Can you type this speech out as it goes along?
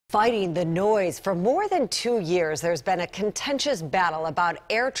Fighting the noise. For more than 2 years, there's been a contentious battle about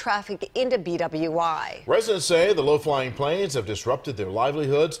air traffic into BWI. Residents say the low-flying planes have disrupted their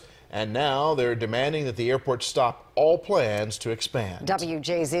livelihoods, and now they're demanding that the airport stop all plans to expand.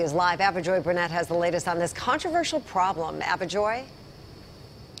 WJZ is live. Avajoy Burnett has the latest on this controversial problem. Avajoy?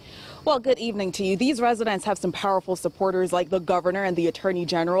 Well, good evening to you. These residents have some powerful supporters like the governor and the attorney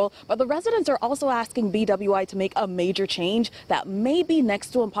general, but the residents are also asking BWI to make a major change that may be next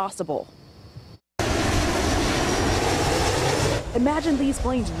to impossible. Imagine these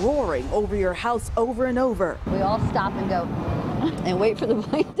planes roaring over your house over and over. We all stop and go and wait for the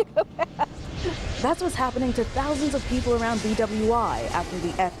plane to go past. That's what's happening to thousands of people around BWI after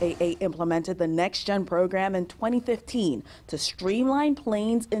the FAA implemented the Next Gen program in 2015 to streamline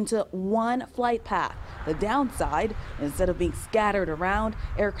planes into one flight path. The downside, instead of being scattered around,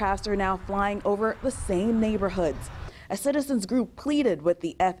 aircrafts are now flying over the same neighborhoods. A citizens group pleaded with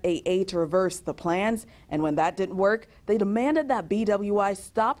the FAA to reverse the plans, and when that didn't work, they demanded that BWI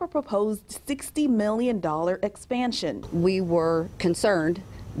stop a proposed $60 million expansion. We were concerned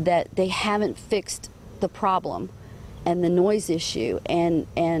that they haven't fixed the problem and the noise issue and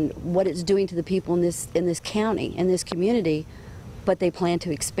what it's doing to the people in this county, in this community, but they plan to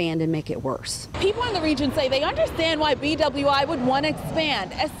expand and make it worse. People in the region say they understand why BWI would want to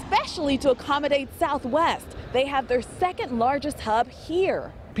expand, especially to accommodate Southwest. They have their second largest hub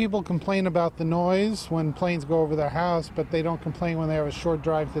here. People complain about the noise when planes go over their house, but they don't complain when they have a short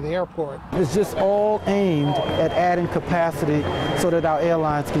drive to the airport. It's just all aimed at adding capacity so that our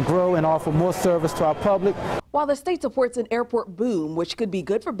airlines can grow and offer more service to our public. While the state supports an airport boom, which could be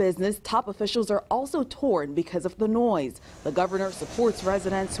good for business, top officials are also torn because of the noise. The governor supports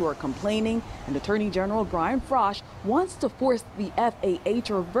residents who are complaining, and Attorney General Brian Frosh wants to force the FAA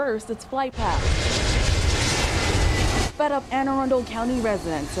to reverse its flight path. Fed up Anne Arundel County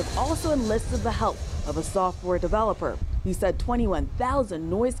residents have also enlisted the help of a software developer who said 21,000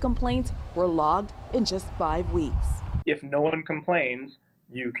 noise complaints were logged in just 5 weeks. If no one complains,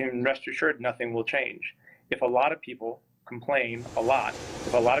 you can rest assured nothing will change. If a lot of people complain a lot,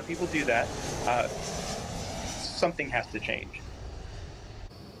 if a lot of people do that, something has to change.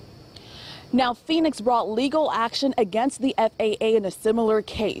 Now, Phoenix brought legal action against the FAA in a similar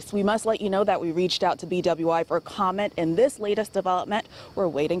case. We must let you know that we reached out to BWI for comment in this latest development. We're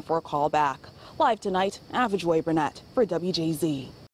waiting for a call back. Live tonight, Avajoy Burnett for WJZ.